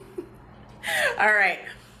All right.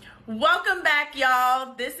 Welcome back,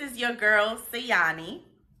 y'all. This is your girl, Sayani.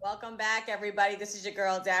 Welcome back, everybody. This is your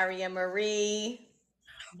girl, Daria Marie.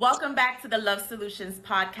 Welcome back to the Love Solutions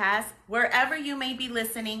podcast. Wherever you may be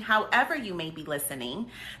listening, however you may be listening,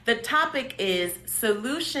 the topic is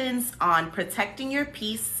solutions on protecting your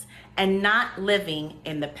peace and not living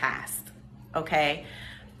in the past. Okay?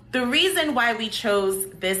 The reason why we chose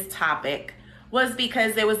this topic was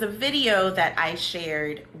because there was a video that I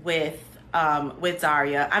shared with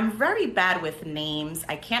Daria. I'm very bad with names.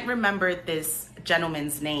 I can't remember this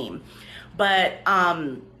gentleman's name, but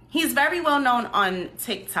he's very well known on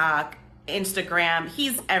TikTok, Instagram.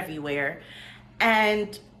 He's everywhere.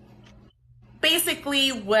 And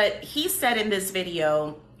basically what he said in this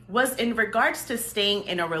video was in regards to staying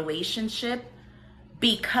in a relationship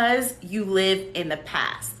because you live in the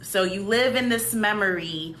past. So you live in this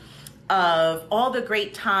memory of all the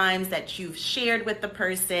great times that you've shared with the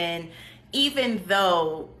person, even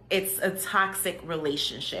though it's a toxic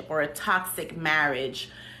relationship or a toxic marriage,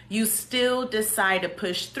 you still decide to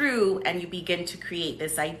push through and you begin to create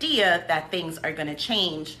this idea that things are going to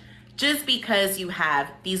change just because you have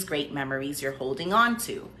these great memories you're holding on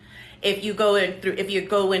to. If you're going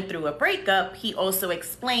through a breakup, he also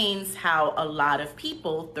explains how a lot of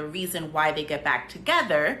people, the reason why they get back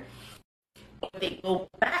together, they go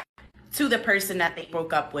back to the person that they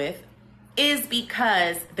broke up with, is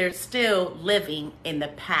because they're still living in the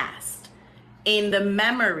past, in the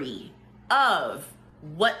memory of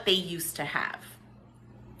what they used to have.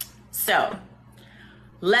 So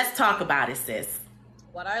let's talk about it, sis.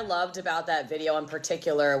 What I loved about that video in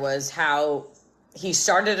particular was how he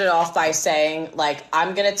started it off by saying, like,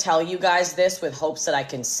 I'm going to tell you guys this with hopes that I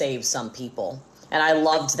can save some people. And I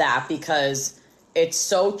loved that because it's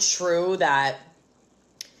so true that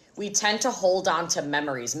we tend to hold on to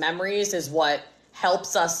memories. Memories is what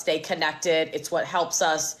helps us stay connected. It's what helps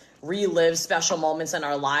us relive special moments in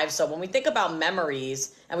our lives. So when we think about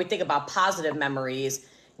memories and we think about positive memories,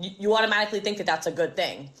 you automatically think that that's a good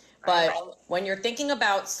thing. But when you're thinking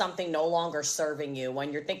about something no longer serving you,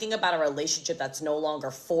 when you're thinking about a relationship that's no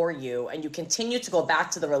longer for you, and you continue to go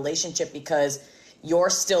back to the relationship because you're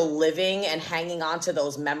still living and hanging on to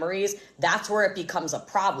those memories, that's where it becomes a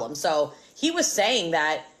problem. So he was saying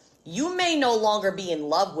that you may no longer be in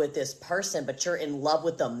love with this person, but you're in love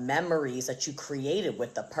with the memories that you created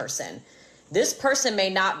with the person. This person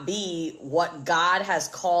may not be what God has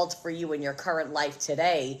called for you in your current life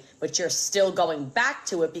today, but you're still going back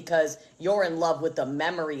to it because you're in love with the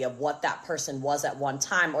memory of what that person was at one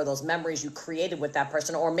time, or those memories you created with that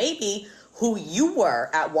person, or maybe who you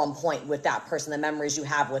were at one point with that person, the memories you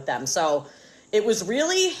have with them. So it was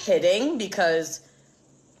really hitting because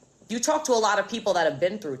you talk to a lot of people that have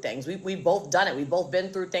been through things. We've both done it. We've both been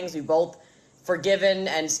through things. We've both forgiven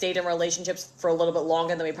and stayed in relationships for a little bit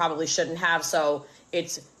longer than we probably shouldn't have. So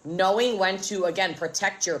it's knowing when to, again,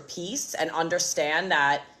 protect your peace and understand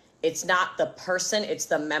that it's not the person, it's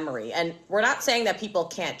the memory. And we're not saying that people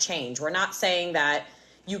can't change. We're not saying that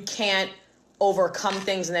you can't overcome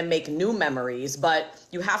things and then make new memories, but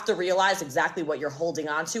you have to realize exactly what you're holding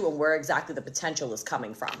on to and where exactly the potential is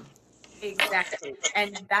coming from. Exactly.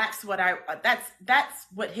 And that's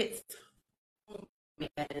what hits me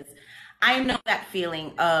is I know that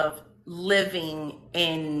feeling of living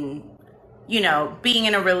in, being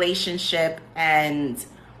in a relationship and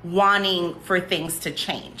wanting for things to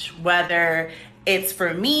change, whether it's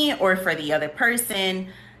for me or for the other person.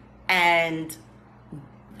 And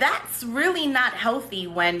that's really not healthy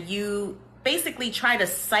when you basically try to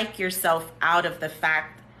psych yourself out of the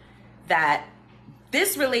fact that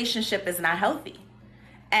this relationship is not healthy.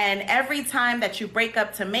 And every time that you break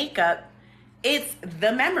up to make up, it's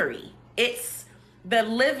the memory. It's the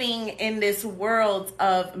living in this world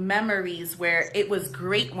of memories where it was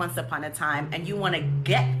great once upon a time and you want to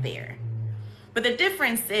get there. But the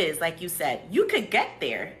difference is, like you said, you could get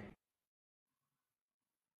there.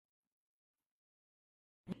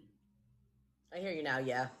 I hear you now,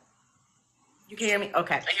 yeah. You can hear me?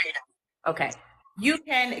 Okay. I hear you now. Okay. You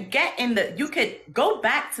could go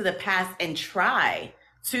back to the past and try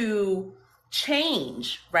to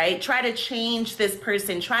change, right? Try to change this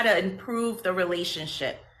person, try to improve the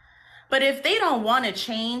relationship. But if they don't want to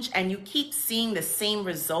change and you keep seeing the same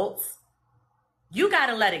results, you got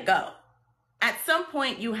to let it go. At some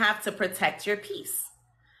point, you have to protect your peace.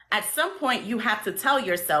 At some point, you have to tell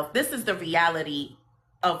yourself, this is the reality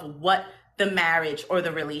of what the marriage or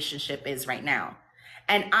the relationship is right now.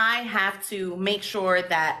 And I have to make sure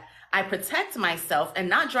that I protect myself and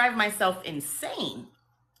not drive myself insane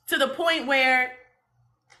to the point where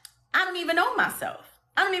I don't even know myself.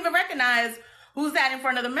 I don't even recognize who's that in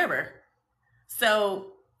front of the mirror. So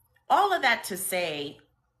all of that to say,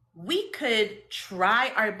 we could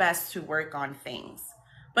try our best to work on things,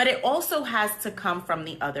 but it also has to come from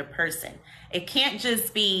the other person. It can't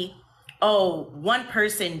just be, oh, one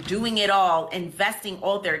person doing it all, investing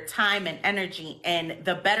all their time and energy in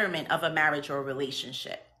the betterment of a marriage or a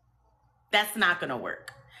relationship. That's not going to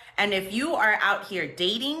work. And if you are out here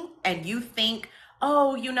dating and you think,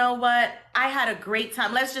 oh, you know what, I had a great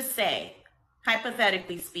time. Let's just say,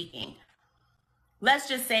 hypothetically speaking, let's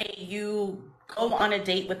just say you go on a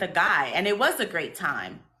date with a guy and it was a great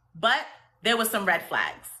time, but there was some red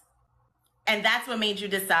flags. And that's what made you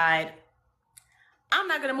decide, I'm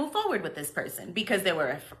not going to move forward with this person because there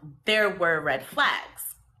were red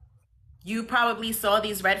flags. You probably saw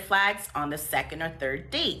these red flags on the second or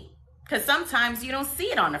third date, because sometimes you don't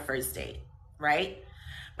see it on the first date, right?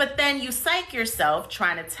 But then you psych yourself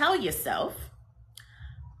trying to tell yourself,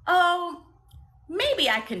 oh, maybe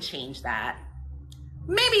I can change that.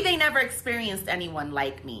 Maybe they never experienced anyone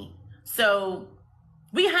like me. So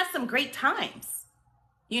we had some great times.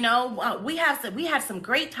 You know, we had some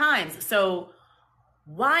great times. So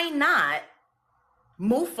why not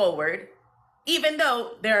move forward, even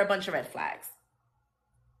though there are a bunch of red flags?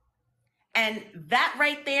 And that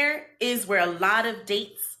right there is where a lot of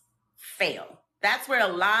dates fail. That's where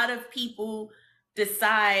a lot of people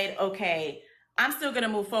decide, okay, I'm still going to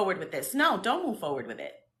move forward with this. No, don't move forward with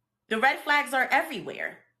it. The red flags are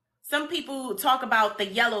everywhere. Some people talk about the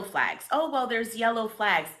yellow flags. Oh, well, there's yellow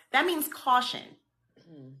flags. That means caution.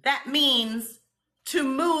 That means to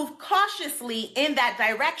move cautiously in that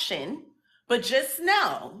direction, but just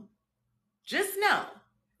know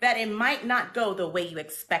that it might not go the way you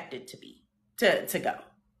expect it to go.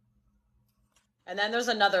 And then there's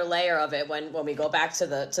another layer of it when we go back to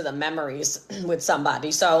the memories with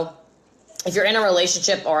somebody. So if you're in a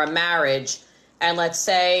relationship or a marriage, and let's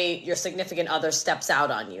say your significant other steps out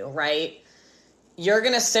on you, right? You're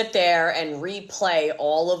going to sit there and replay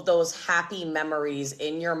all of those happy memories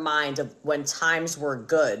in your mind of when times were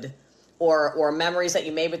good, or memories that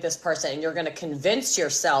you made with this person. And you're going to convince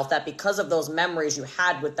yourself that because of those memories you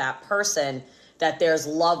had with that person, that there's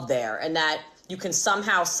love there and that you can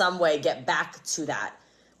somehow, some way get back to that.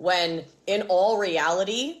 When in all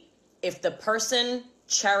reality, if the person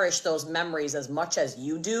cherished those memories as much as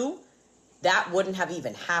you do, that wouldn't have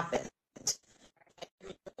even happened.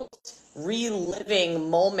 Reliving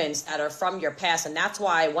moments that are from your past. And that's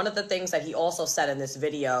why one of the things that he also said in this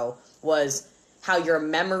video was how your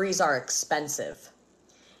memories are expensive.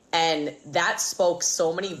 And that spoke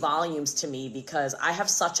so many volumes to me because I have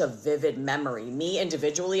such a vivid memory. Me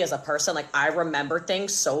individually as a person, like I remember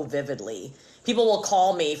things so vividly. People will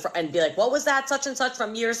call me and be like, what was that such and such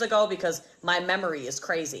from years ago? Because my memory is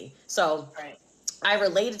crazy. So right. I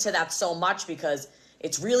related to that so much because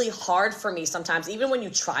it's really hard for me sometimes, even when you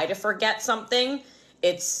try to forget something,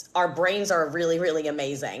 our brains are really, really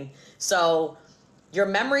amazing. So your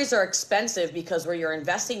memories are expensive because where you're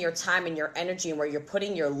investing your time and your energy and where you're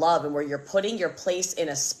putting your love and where you're putting your place in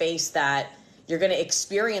a space that you're going to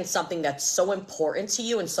experience something that's so important to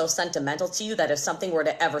you and so sentimental to you that if something were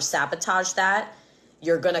to ever sabotage that,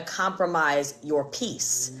 you're going to compromise your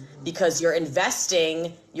peace because you're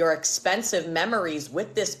investing your expensive memories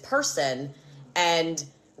with this person and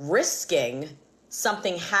risking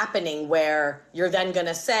something happening where you're then going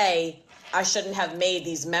to say, I shouldn't have made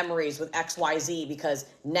these memories with XYZ because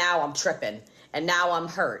now I'm tripping and now I'm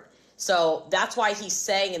hurt. So that's why he's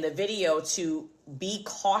saying in the video to be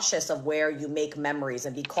cautious of where you make memories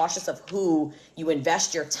and be cautious of who you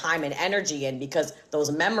invest your time and energy in because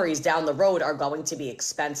those memories down the road are going to be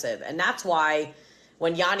expensive. And that's why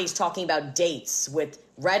when Yanni's talking about dates with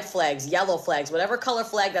red flags, yellow flags, whatever color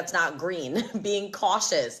flag that's not green, being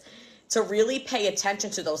cautious to really pay attention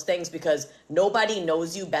to those things because nobody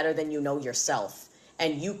knows you better than you know yourself.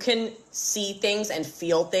 And you can see things and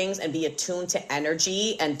feel things and be attuned to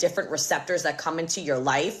energy and different receptors that come into your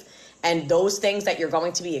life. And those things that you're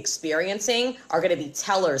going to be experiencing are going to be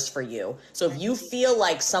tellers for you. So if you feel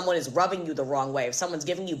like someone is rubbing you the wrong way, if someone's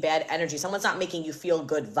giving you bad energy, someone's not making you feel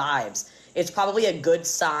good vibes, it's probably a good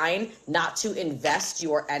sign not to invest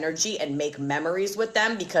your energy and make memories with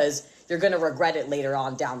them because you're going to regret it later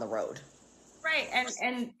on down the road. Right.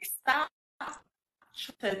 And stop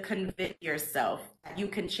to convince yourself that you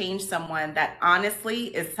can change someone that honestly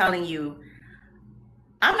is telling you,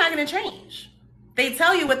 I'm not going to change. They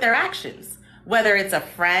tell you with their actions, whether it's a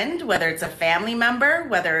friend, whether it's a family member,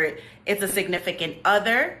 whether it's a significant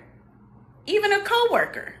other, even a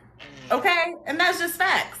coworker. Okay. And that's just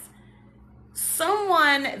facts.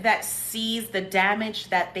 Someone that sees the damage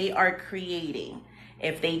that they are creating,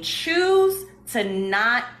 if they choose to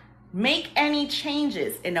not make any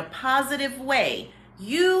changes in a positive way,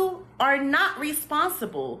 you are not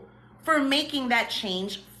responsible for making that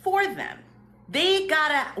change for them. They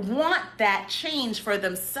gotta want that change for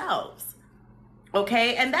themselves.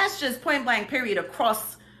 Okay? And that's just point blank period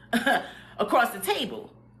across across the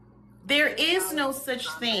table. There is no such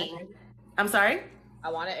thing. I'm sorry?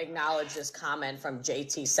 I want to acknowledge this comment from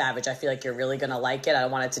JT Savage. I feel like you're really going to like it. I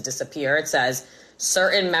don't want it to disappear. It says,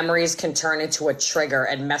 certain memories can turn into a trigger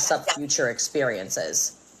and mess up future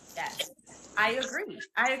experiences. Yes, I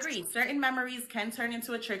agree. Certain memories can turn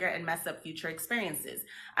into a trigger and mess up future experiences.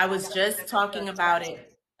 I was just talking about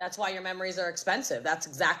it. That's why your memories are expensive. That's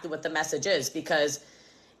exactly what the message is, because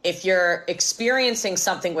if you're experiencing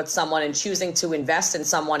something with someone and choosing to invest in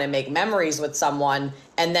someone and make memories with someone,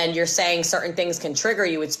 and then you're saying certain things can trigger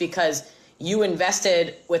you, it's because you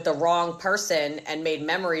invested with the wrong person and made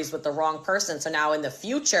memories with the wrong person. So now in the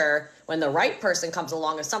future, when the right person comes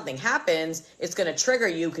along and something happens, it's going to trigger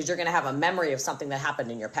you because you're going to have a memory of something that happened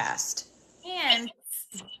in your past. And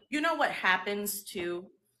you know what happens too?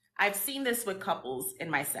 I've seen this with couples in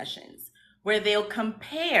my sessions where they'll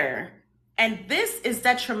compare. And this is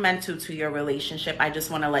detrimental to your relationship. I just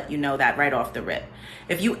want to let you know that right off the rip.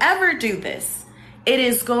 If you ever do this, it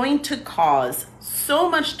is going to cause so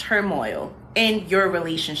much turmoil in your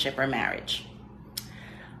relationship or marriage.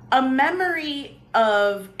 A memory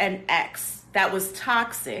of an ex that was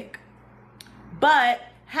toxic, but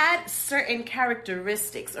had certain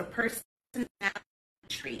characteristics or personality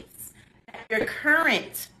traits that your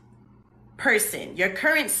current person, your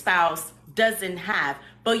current spouse doesn't have,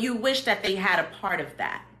 but you wish that they had a part of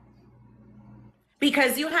that.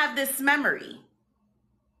 Because you have this memory.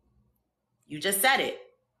 You just said it.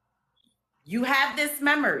 You have this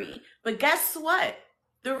memory. But guess what?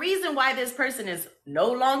 The reason why this person is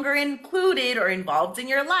no longer included or involved in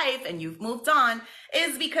your life and you've moved on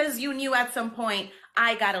is because you knew at some point,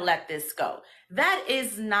 I gotta let this go. That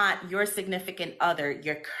is not your significant other,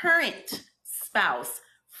 your current spouse,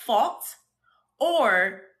 fault,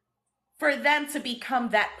 or for them to become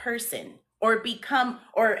that person or become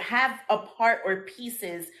or have a part or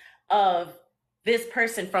pieces of this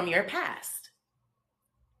person from your past.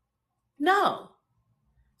 No.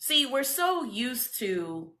 See, we're so used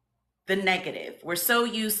to the negative. We're so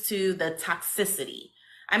used to the toxicity.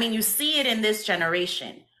 I mean, you see it in this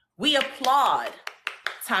generation. We applaud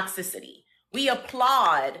toxicity. We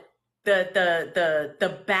applaud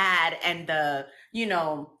the bad and the,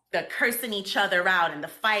 the cursing each other out and the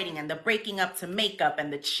fighting and the breaking up to make up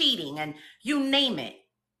and the cheating and you name it.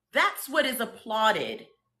 That's what is applauded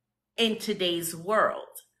in today's world.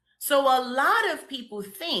 So a lot of people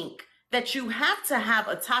think that you have to have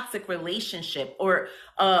a toxic relationship or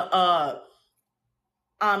not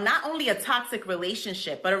only a toxic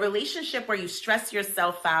relationship, but a relationship where you stress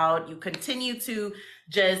yourself out, you continue to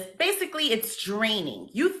just, basically it's draining.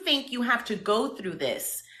 You think you have to go through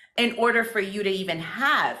this in order for you to even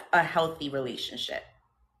have a healthy relationship.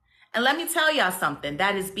 And let me tell y'all something,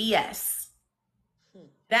 that is BS.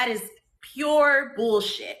 That is pure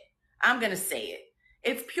bullshit. I'm going to say it.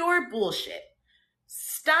 It's pure bullshit.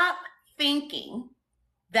 Stop thinking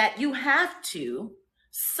that you have to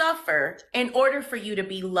suffer in order for you to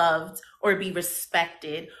be loved or be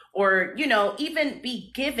respected or, even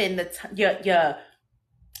be given the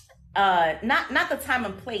not the time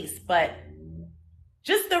and place, but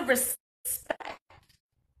just the respect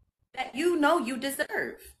that you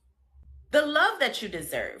deserve. The love that you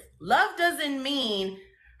deserve. Love doesn't mean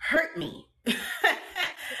hurt me.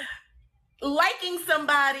 Liking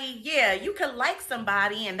somebody, yeah, you could like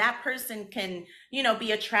somebody and that person can,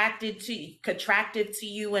 be attracted to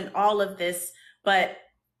you and all of this. But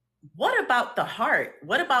what about the heart?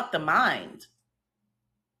 What about the mind?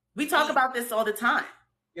 We talk about this all the time.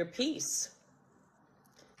 Your peace.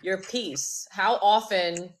 Your peace. How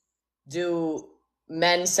often do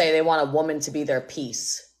men say they want a woman to be their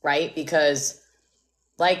peace, right? Because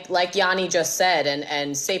like Yanni just said,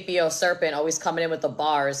 and Sapio Serpent always coming in with the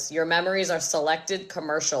bars, your memories are selected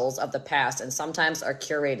commercials of the past and sometimes are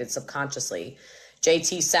curated subconsciously.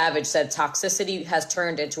 JT Savage said toxicity has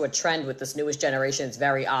turned into a trend with this newest generation. It's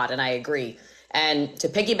very odd, and I agree. And to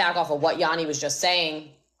piggyback off of what Yanni was just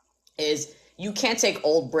saying is you can't take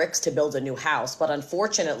old bricks to build a new house, but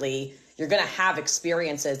unfortunately, you're going to have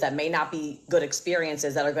experiences that may not be good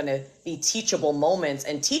experiences that are going to be teachable moments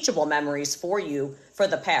and teachable memories for you for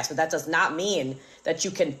the past. But that does not mean that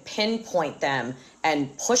you can pinpoint them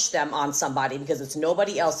and push them on somebody because it's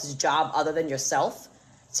nobody else's job other than yourself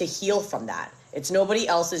to heal from that. It's nobody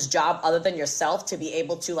else's job other than yourself to be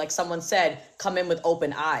able to, like someone said, come in with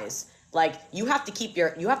open eyes. like you have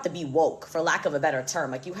to be woke, for lack of a better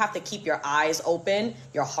term. Like you have to keep your eyes open,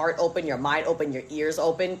 your heart open, your mind open, your ears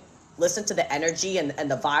open. Listen to the energy and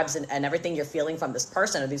the vibes and everything you're feeling from this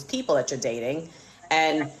person or these people that you're dating,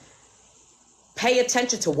 and pay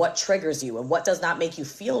attention to what triggers you and what does not make you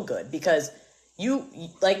feel good. Because you,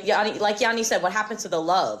 like Yanni said, what happens to the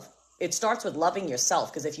love? It starts with loving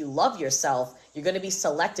yourself, because if you love yourself, you're going to be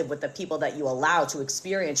selective with the people that you allow to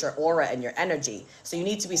experience your aura and your energy. So you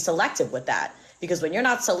need to be selective with that, because when you're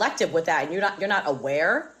not selective with that and you're not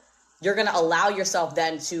aware, you're going to allow yourself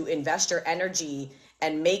then to invest your energy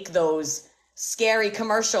and make those scary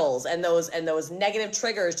commercials and those negative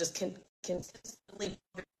triggers just consistently.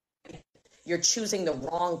 You're choosing the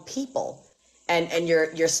wrong people, and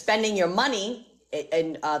you're spending your money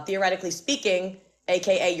and theoretically speaking,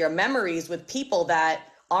 aka your memories, with people that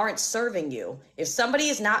aren't serving you. If somebody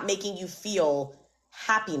is not making you feel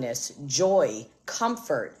happiness, joy,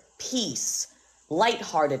 comfort, peace,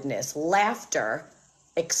 lightheartedness, laughter,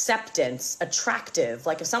 acceptance, attractive,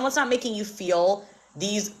 like if someone's not making you feel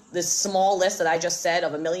this small list that I just said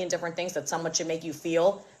of a million different things that someone should make you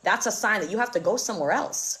feel, that's a sign that you have to go somewhere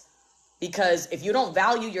else. Because if you don't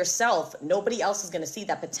value yourself, nobody else is going to see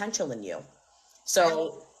that potential in you.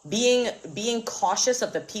 So being cautious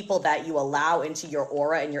of the people that you allow into your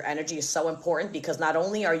aura and your energy is so important, because not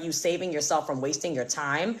only are you saving yourself from wasting your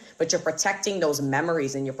time, but you're protecting those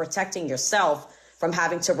memories and you're protecting yourself from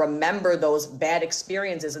having to remember those bad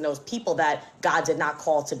experiences and those people that God did not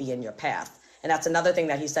call to be in your path. And that's another thing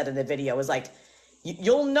that he said in the video, is like,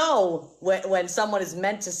 you'll know when someone is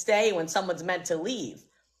meant to stay, when someone's meant to leave.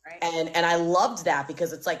 Right. And I loved that,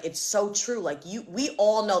 because it's like, it's so true. Like we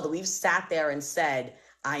all know that we've sat there and said,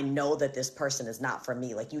 I know that this person is not for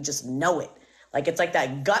me. Like you just know it. Like it's like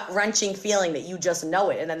that gut wrenching feeling that you just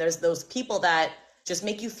know it. And then there's those people that just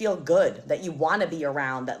make you feel good, that you want to be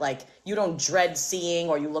around, that like you don't dread seeing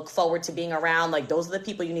or you look forward to being around. Like those are the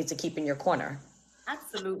people you need to keep in your corner.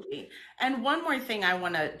 Absolutely. And one more thing I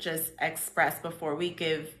want to just express before we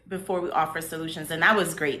offer solutions, and that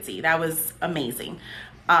was great, Z. That was amazing.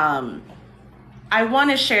 I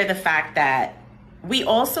want to share the fact that we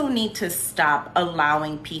also need to stop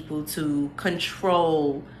allowing people to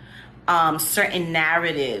control certain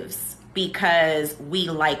narratives because we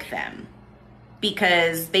like them,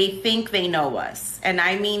 because they think they know us. And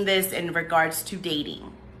I mean this in regards to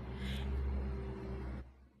dating.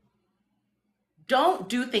 Don't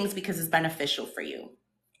do things because it's beneficial for you.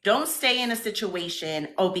 Don't stay in a situation,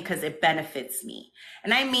 because it benefits me.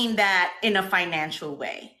 And I mean that in a financial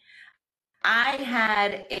way. I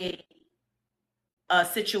had a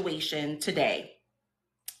situation today.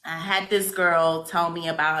 I had this girl tell me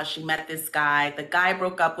about how she met this guy. The guy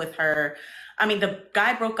broke up with her. The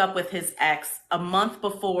guy broke up with his ex a month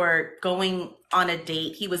before going on a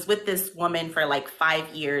date. He was with this woman for like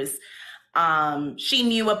 5 years. She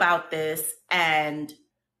knew about this and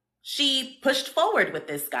she pushed forward with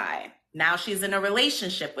this guy. Now she's in a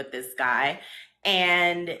relationship with this guy,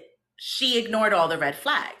 and she ignored all the red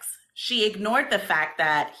flags. She ignored the fact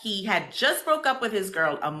that he had just broke up with his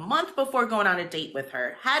girl a month before going on a date with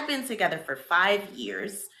her, had been together for 5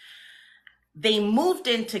 years. They moved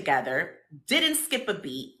in together, didn't skip a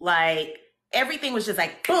beat. Like everything was just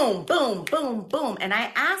like boom, boom, boom, boom. And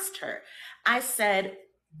I asked her, I said,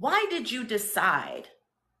 why did you decide,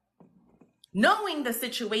 knowing the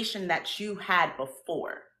situation that you had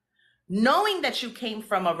before, knowing that you came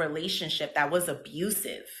from a relationship that was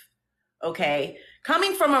abusive, okay?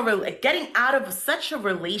 Coming from getting out of such a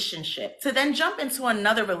relationship to then jump into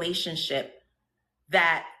another relationship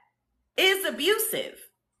that is abusive.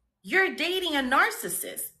 You're dating a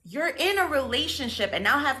narcissist. You're in a relationship and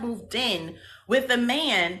now have moved in with a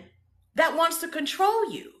man that wants to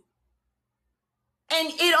control you. And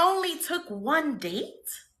it only took one date.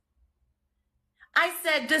 I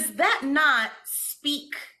said, does that not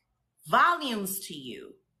speak volumes to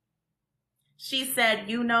you? She said,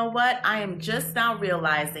 you know what? I am just now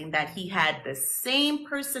realizing that he had the same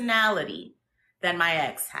personality that my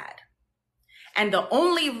ex had. And the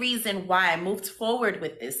only reason why I moved forward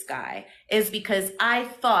with this guy is because I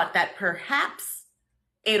thought that perhaps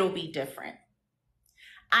it'll be different.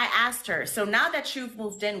 I asked her, so now that you've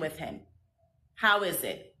moved in with him, how is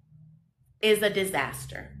it? It's a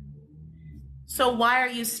disaster. So why are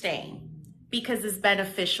you staying? Because it's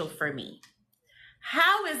beneficial for me.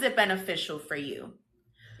 How is it beneficial for you?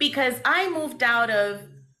 Because I moved out of,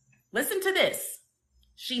 listen to this.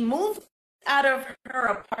 She moved out of her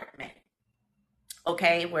apartment,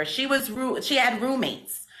 okay, where she had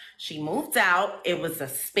roommates. She moved out. It was a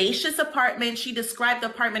spacious apartment. She described the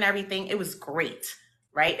apartment, everything. It was great,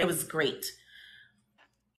 right? It was great.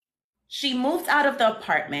 She moved out of the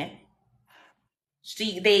apartment.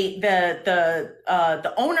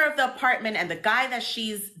 The owner of the apartment and the guy that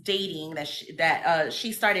she's dating,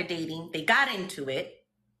 she started dating, they got into it.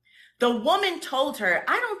 The woman told her,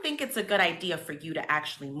 I don't think it's a good idea for you to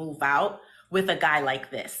actually move out with a guy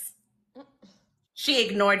like this. She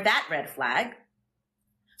ignored that red flag.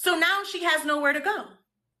 So now she has nowhere to go.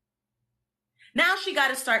 Now she got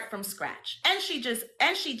to start from scratch. And she just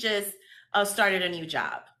started a new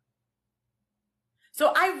job.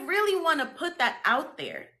 So I really want to put that out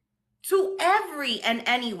there to every and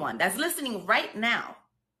anyone that's listening right now.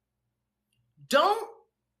 Don't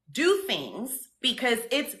do things because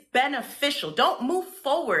it's beneficial. Don't move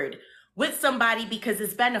forward with somebody because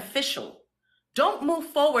it's beneficial. Don't move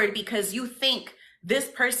forward because you think this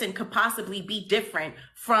person could possibly be different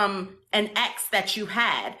from an ex that you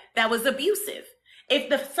had that was abusive. If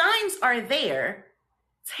the signs are there,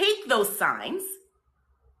 take those signs,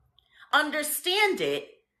 understand it,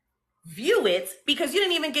 view it, because you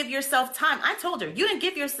didn't even give yourself time. I told her, you didn't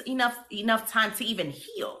give yourself enough time to even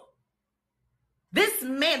heal.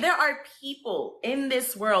 There are people in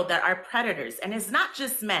this world that are predators, and it's not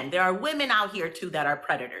just men. There are women out here too that are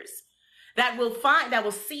predators, that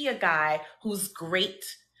will see a guy who's great,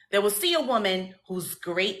 that will see a woman who's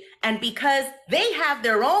great, and because they have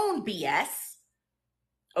their own BS,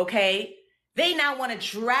 okay, they now want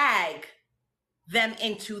to drag them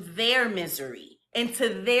into their misery,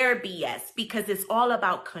 into their BS, because it's all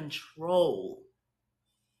about control.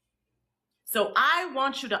 So I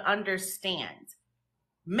want you to understand,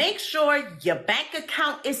 make sure your bank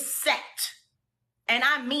account is set. And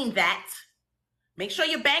I mean that. Make sure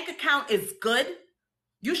your bank account is good.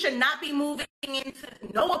 You should not be moving into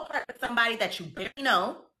no apartment with somebody that you barely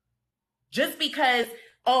know. Just because,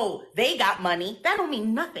 oh, they got money, that don't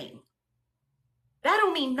mean nothing. That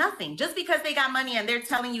don't mean nothing. Just because they got money and they're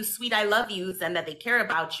telling you sweet I love yous and that they care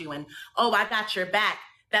about you and, oh, I got your back,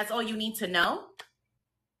 that's all you need to know?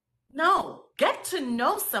 No. Get to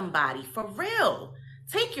know somebody for real.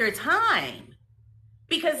 Take your time.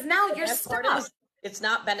 Because now you're stuck. It's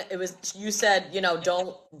not it was, you said,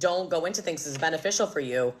 don't go into things as beneficial for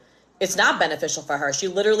you. It's not beneficial for her. She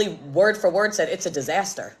literally word for word said it's a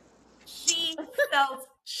disaster.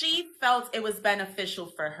 She felt it was beneficial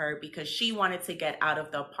for her because she wanted to get out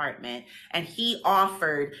of the apartment, and he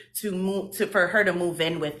offered for her to move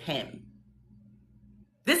in with him.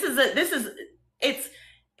 It's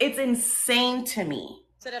insane to me.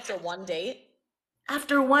 Said after one date?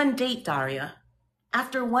 After one date, Daria.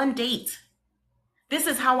 After one date. This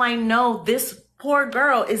is how I know this poor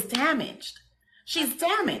girl is damaged. She's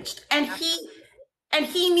damaged. And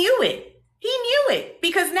he knew it. He knew it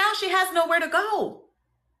because now she has nowhere to go.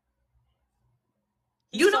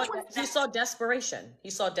 He saw desperation. He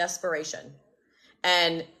saw desperation.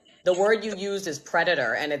 And the word you used is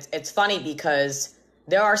predator. And it's funny because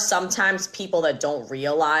there are sometimes people that don't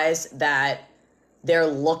realize that they're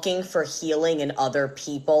looking for healing in other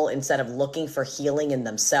people instead of looking for healing in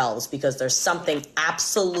themselves, because there's something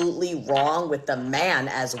absolutely wrong with the man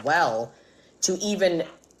as well to even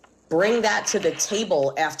bring that to the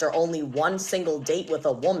table after only one single date with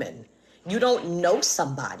a woman. You don't know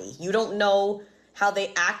somebody. You don't know how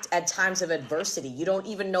they act at times of adversity. You don't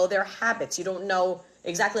even know their habits. You don't know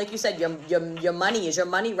exactly, like you said, your money. Is your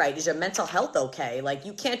money right? Is your mental health okay? Like,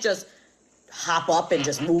 you can't just hop up and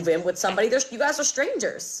just move in with somebody. You guys are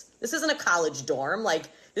strangers. This isn't a college dorm. Like,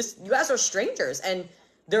 this, you guys are strangers, and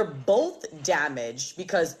they're both damaged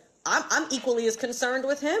because I'm equally as concerned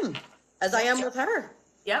with him as I am with her.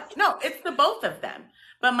 Yep. No, it's the both of them.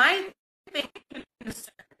 But my thing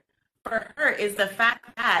for her is the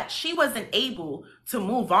fact that she wasn't able to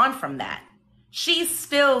move on from that. She's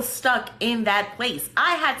still stuck in that place.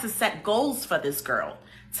 I had to set goals for this girl.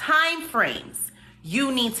 Time frames.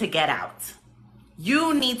 You need to get out.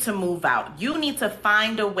 You need to move out. You need to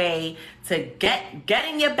find a way to get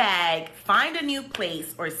in your bag, find a new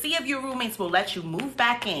place, or see if your roommates will let you move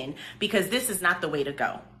back in, because this is not the way to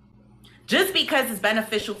go. Just because it's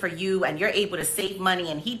beneficial for you and you're able to save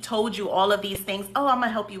money and he told you all of these things, oh, I'm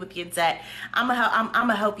gonna help you with your debt, I'm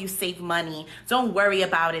gonna help you save money, don't worry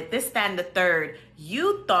about it, this, that, and the third.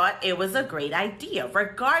 You thought it was a great idea,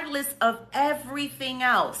 regardless of everything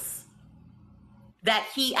else that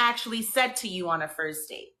he actually said to you on a first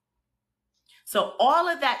date. So all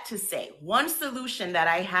of that to say, one solution that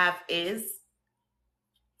I have is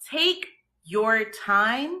take your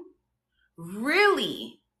time,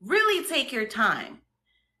 really take your time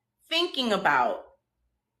thinking about,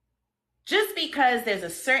 just because there's a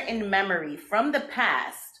certain memory from the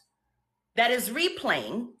past that is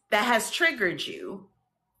replaying, that has triggered you,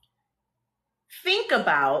 think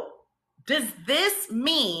about does this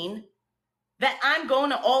mean that I'm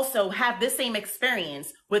going to also have the same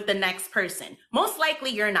experience with the next person? Most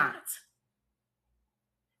likely you're not.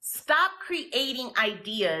 Stop creating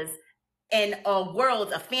ideas and a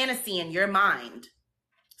world, a fantasy in your mind.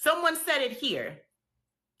 Someone said it here.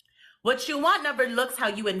 What you want never looks how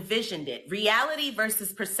you envisioned it. Reality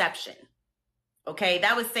versus perception. Okay,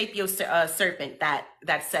 that was Sapio Serpent that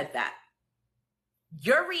said that.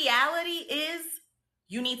 Your reality is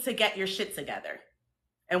you need to get your shit together.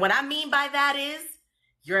 And what I mean by that is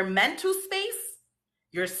your mental space,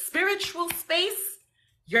 your spiritual space,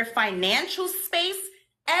 your financial space,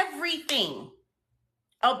 everything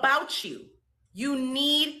about you. You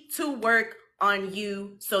need to work on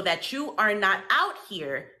you so that you are not out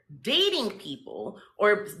here dating people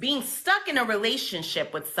or being stuck in a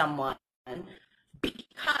relationship with someone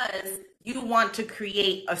because you want to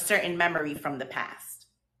create a certain memory from the past.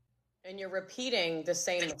 And you're repeating the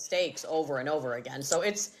same mistakes over and over again. So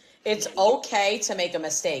it's okay to make a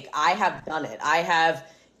mistake. I have done it. I have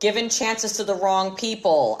given chances to the wrong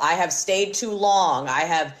people. I have stayed too long. I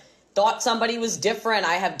have thought somebody was different.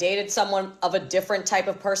 I have dated someone of a different type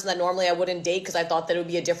of person that normally I wouldn't date because I thought that it would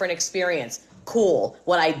be a different experience. Cool.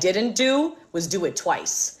 What I didn't do was do it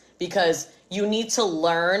twice, because you need to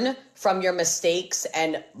learn from your mistakes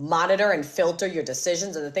and monitor and filter your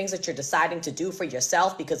decisions and the things that you're deciding to do for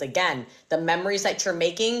yourself. Because again, the memories that you're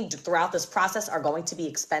making throughout this process are going to be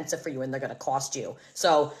expensive for you and they're going to cost you.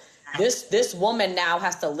 So this woman now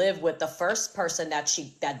has to live with the first person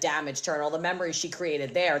that damaged her and all the memories she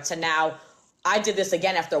created there, to now, I did this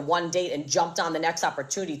again after one date and jumped on the next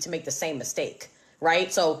opportunity to make the same mistake.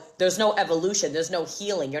 Right? So there's no evolution. There's no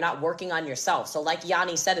healing. You're not working on yourself. So like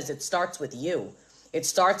Yanni said, it starts with you. It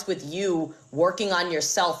starts with you working on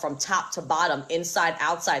yourself from top to bottom, inside,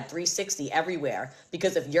 outside, 360, everywhere.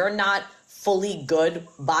 Because if you're not fully good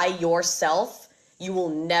by yourself, you will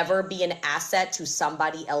never be an asset to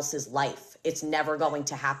somebody else's life. It's never going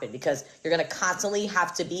to happen, because you're going to constantly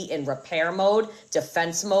have to be in repair mode,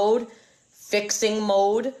 defense mode, fixing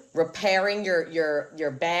mode, repairing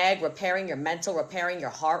your bag, repairing your mental, repairing your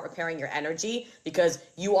heart, repairing your energy, because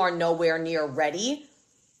you are nowhere near ready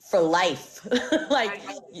for life. Like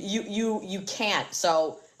you can't.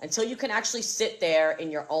 So until you can actually sit there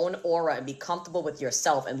in your own aura and be comfortable with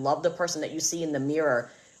yourself and love the person that you see in the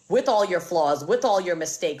mirror, with all your flaws, with all your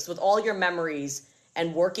mistakes, with all your memories,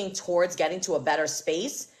 and working towards getting to a better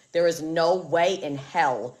space, there is no way in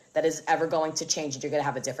hell that is ever going to change it. You're going to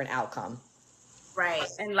have a different outcome. Right.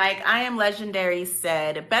 And like I Am Legendary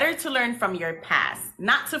said, better to learn from your past,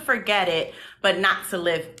 not to forget it, but not to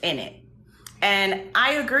live in it. And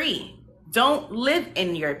I agree. Don't live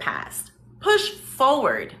in your past. Push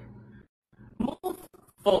forward. Move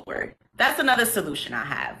forward. That's another solution I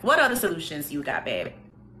have. What other solutions you got, babe?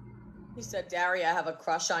 He said, Daria, I have a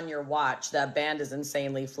crush on your watch. That band is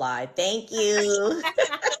insanely fly. Thank you.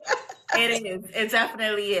 It is. It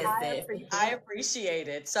definitely is. I appreciate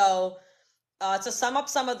it. So to sum up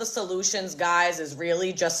some of the solutions, guys, is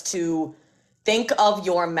really just to think of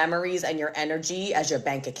your memories and your energy as your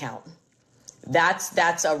bank account.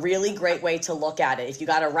 That's a really great way to look at it. If you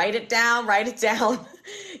got to write it down, write it down.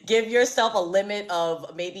 Give yourself a limit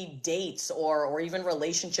of maybe dates or even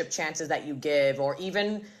relationship chances that you give, or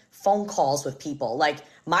even phone calls with people. Like,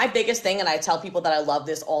 my biggest thing, and I tell people that I love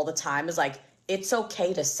this all the time, is like, it's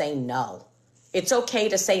okay to say no. It's okay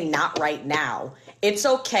to say not right now. It's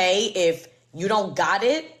okay if you don't got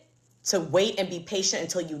it, to wait and be patient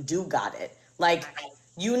until you do got it. Like,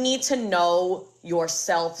 you need to know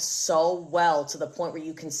yourself so well to the point where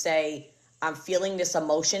you can say, I'm feeling this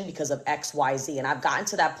emotion because of X, Y, Z. And I've gotten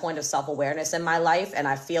to that point of self-awareness in my life. And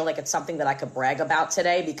I feel like it's something that I could brag about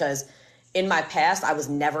today, because in my past, I was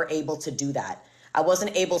never able to do that. I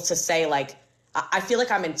wasn't able to say, like, I feel like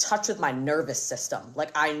I'm in touch with my nervous system.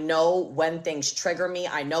 Like, I know when things trigger me.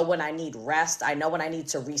 I know when I need rest. I know when I need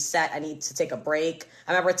to reset. I need to take a break.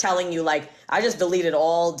 I remember telling you, like, I just deleted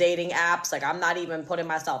all dating apps. Like, I'm not even putting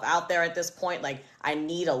myself out there at this point. Like, I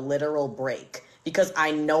need a literal break, because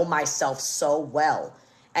I know myself so well.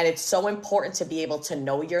 And it's so important to be able to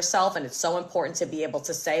know yourself. And it's so important to be able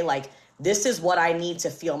to say, like, this is what I need to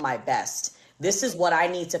feel my best. This is what I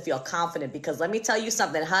need to feel confident, because let me tell you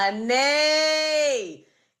something, honey.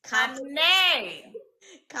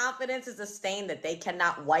 Confidence is a stain that they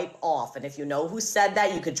cannot wipe off. And if you know who said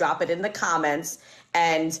that, you could drop it in the comments.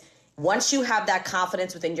 And once you have that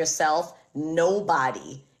confidence within yourself,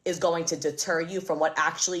 nobody is going to deter you from what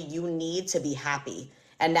actually you need to be happy.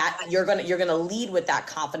 And that you're gonna lead with that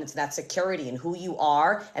confidence and that security in who you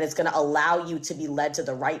are, and it's gonna allow you to be led to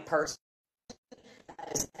the right person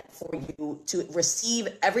that is meant for you to receive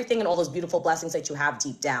everything and all those beautiful blessings that you have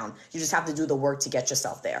deep down. You just have to do the work to get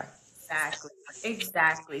yourself there.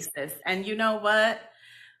 Exactly, sis. And you know what?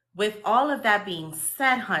 With all of that being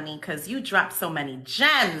said, honey, because you dropped so many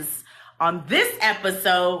gems on this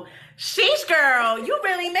episode, sheesh, girl, you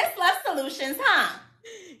really miss Love Solutions, huh?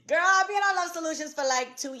 Girl, I've been on Love Solutions for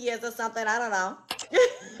like 2 years or something. I don't know.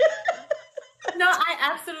 No, I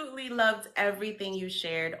absolutely loved everything you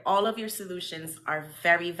shared. All of your solutions are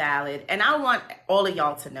very valid. And I want all of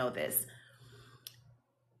y'all to know this.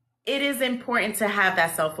 It is important to have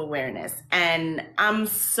that self-awareness. And I'm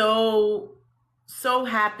so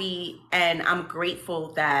happy and I'm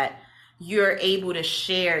grateful that you're able to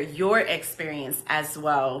share your experience as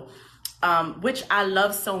well, which I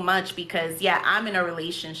love so much because, yeah, I'm in a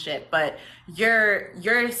relationship, but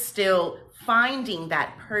you're still finding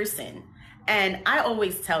that person. And I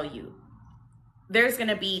always tell you, there's going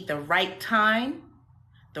to be the right time,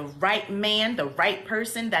 the right man, the right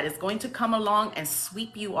person that is going to come along and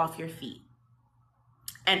sweep you off your feet.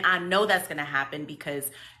 And I know that's going to happen because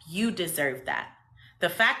you deserve that. The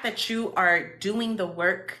fact that you are doing the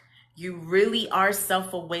work, you really are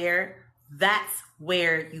self-aware, that's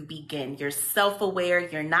where you begin. You're self-aware.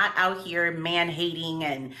 You're not out here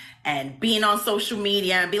man-hating and being on social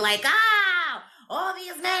media and be like, all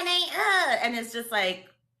these men ain't, and it's just like,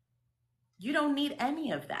 you don't need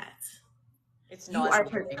any of that. It's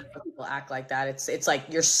nauseating when people act like that. It's like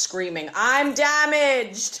you're screaming, I'm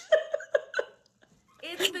damaged.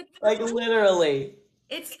 It's the truth. Like literally.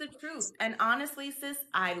 It's the truth. And honestly, sis,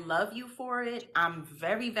 I love you for it. I'm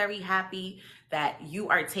very, very happy that you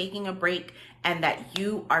are taking a break and that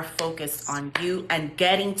you are focused on you and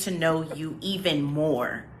getting to know you even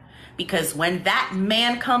more. Because when that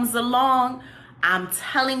man comes along, I'm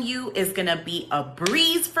telling you, it's going to be a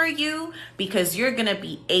breeze for you because you're going to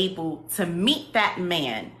be able to meet that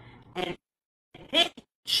man and hit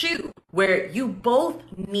you where you both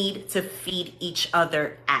need to feed each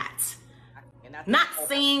other at. Not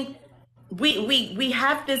saying we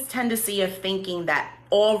have this tendency of thinking that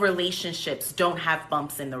all relationships don't have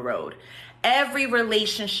bumps in the road. Every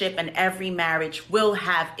relationship and every marriage will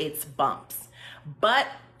have its bumps, but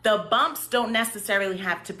the bumps don't necessarily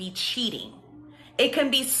have to be cheating. It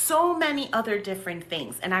can be so many other different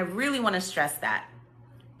things. And I really want to stress that.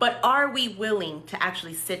 But are we willing to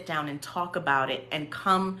actually sit down and talk about it and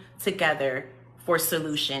come together for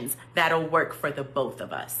solutions that'll work for the both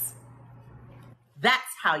of us?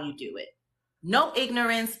 That's how you do it. No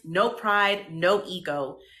ignorance, no pride, no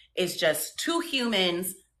ego. It's just two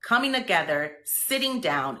humans coming together, sitting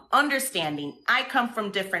down, understanding. I come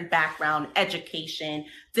from different background, education,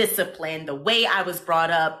 discipline, the way I was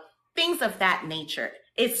brought up, things of that nature.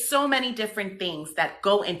 It's so many different things that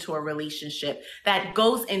go into a relationship, that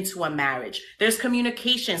goes into a marriage. There's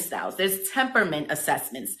communication styles, there's temperament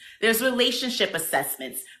assessments, there's relationship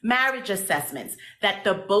assessments, marriage assessments that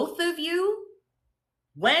the both of you,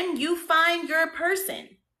 when you find your person,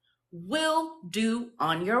 will do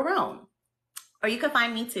on your own. Or you can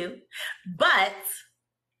find me too. But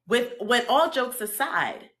with all jokes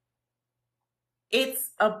aside, it's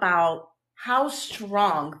about how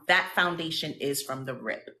strong that foundation is from the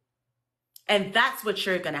rip. And that's what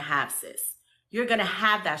you're going to have, sis. You're going to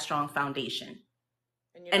have that strong foundation.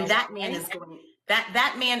 And that man is going,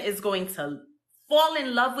 that man is going to fall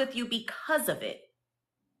in love with you because of it.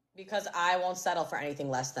 Because I won't settle for anything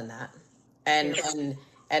less than that.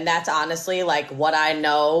 And that's honestly like what I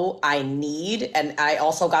know I need. And I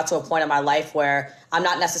also got to a point in my life where I'm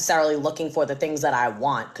not necessarily looking for the things that I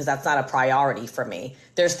want because that's not a priority for me.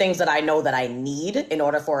 There's things that I know that I need in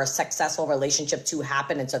order for a successful relationship to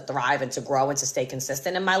happen and to thrive and to grow and to stay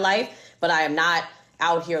consistent in my life. But I am not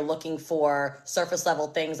out here looking for surface level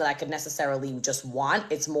things that I could necessarily just want.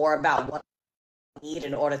 It's more about what I need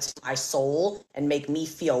in order to my soul and make me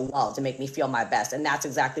feel loved and make me feel my best. And that's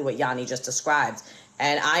exactly what Yanni just described.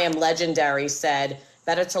 And I Am Legendary said,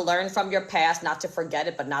 better to learn from your past, not to forget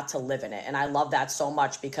it, but not to live in it. And I love that so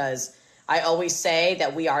much because I always say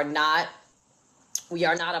that we are not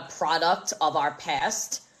a product of our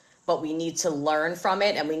past, but we need to learn from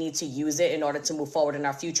it and we need to use it in order to move forward in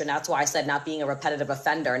our future. And that's why I said not being a repetitive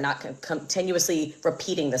offender, not continuously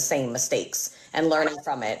repeating the same mistakes and learning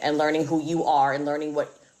from it and learning who you are and learning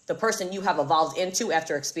what the person you have evolved into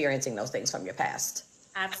after experiencing those things from your past.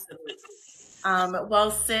 Absolutely.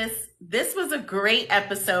 Well, sis, this was a great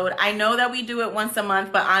episode. I know that we do it once a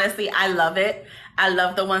month, but honestly, I love it. I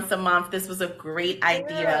love the once a month. This was a great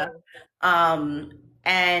idea.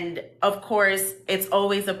 And of course, it's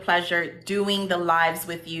always a pleasure doing the lives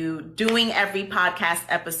with you, doing every podcast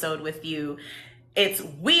episode with you. it's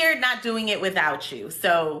weird not doing it without you.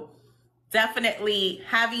 So definitely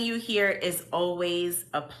having you here is always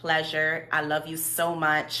a pleasure. I love you so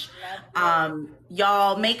much.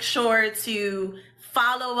 Y'all make sure to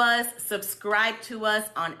follow us, subscribe to us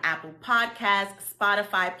on Apple Podcasts,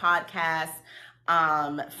 Spotify Podcasts.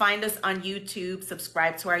 Find us on YouTube,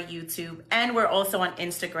 subscribe to our YouTube, and we're also on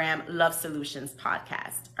Instagram, Love Solutions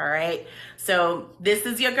Podcast. All right. So this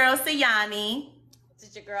is your girl, Sayani. This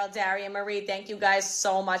is your girl, Daria Marie. Thank you guys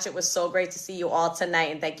so much. It was so great to see you all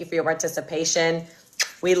tonight, and thank you for your participation.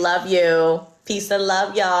 We love you. Peace and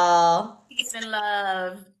love, y'all. Peace and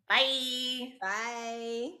love. Bye.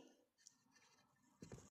 Bye.